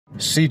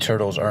Sea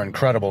turtles are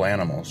incredible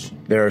animals.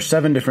 There are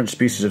 7 different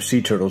species of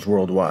sea turtles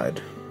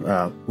worldwide.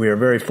 We are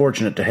very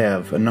fortunate to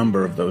have a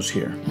number of those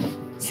here.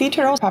 Sea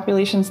turtle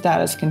population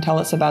status can tell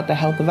us about the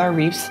health of our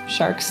reefs,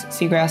 sharks,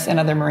 seagrass, and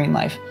other marine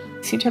life.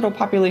 Sea turtle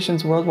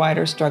populations worldwide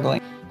are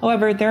struggling.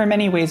 However, there are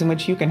many ways in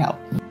which you can help.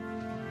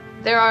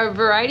 There are a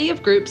variety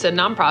of groups and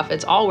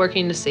nonprofits all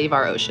working to save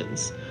our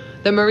oceans.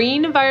 The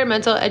Marine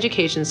Environmental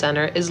Education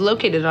Center is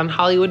located on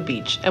Hollywood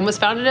Beach and was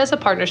founded as a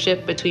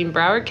partnership between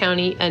Broward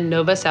County and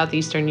Nova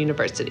Southeastern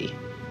University.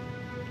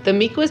 The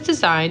MEEC was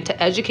designed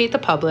to educate the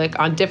public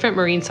on different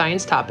marine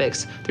science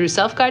topics through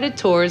self-guided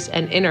tours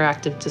and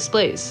interactive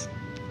displays.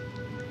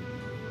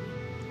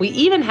 We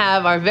even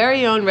have our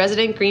very own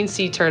resident green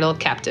sea turtle,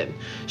 Captain.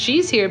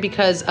 She's here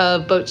because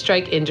of boat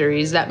strike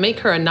injuries that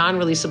make her a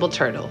non-releasable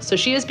turtle, so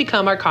she has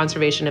become our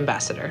conservation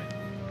ambassador.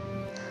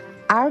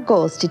 Our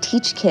goal is to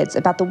teach kids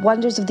about the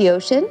wonders of the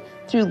ocean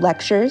through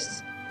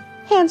lectures,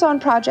 hands-on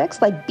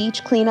projects like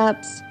beach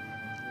cleanups,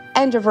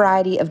 and a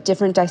variety of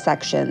different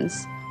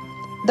dissections.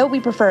 Though we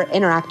prefer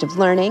interactive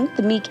learning,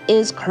 the MEEC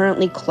is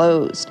currently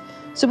closed,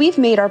 so we've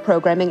made our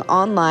programming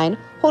online,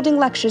 holding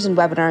lectures and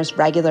webinars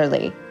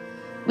regularly.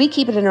 We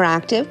keep it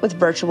interactive with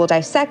virtual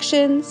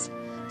dissections,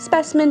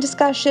 specimen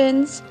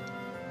discussions,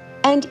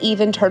 and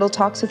even Turtle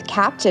Talks with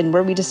Captain,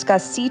 where we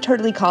discuss sea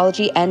turtle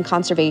ecology and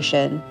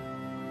conservation.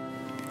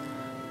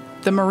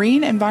 The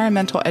Marine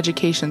Environmental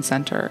Education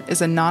Center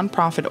is a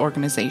nonprofit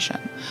organization.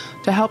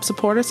 To help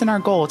support us in our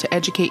goal to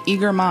educate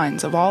eager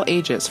minds of all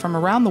ages from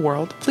around the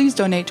world, please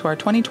donate to our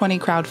 2020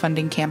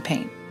 crowdfunding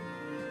campaign.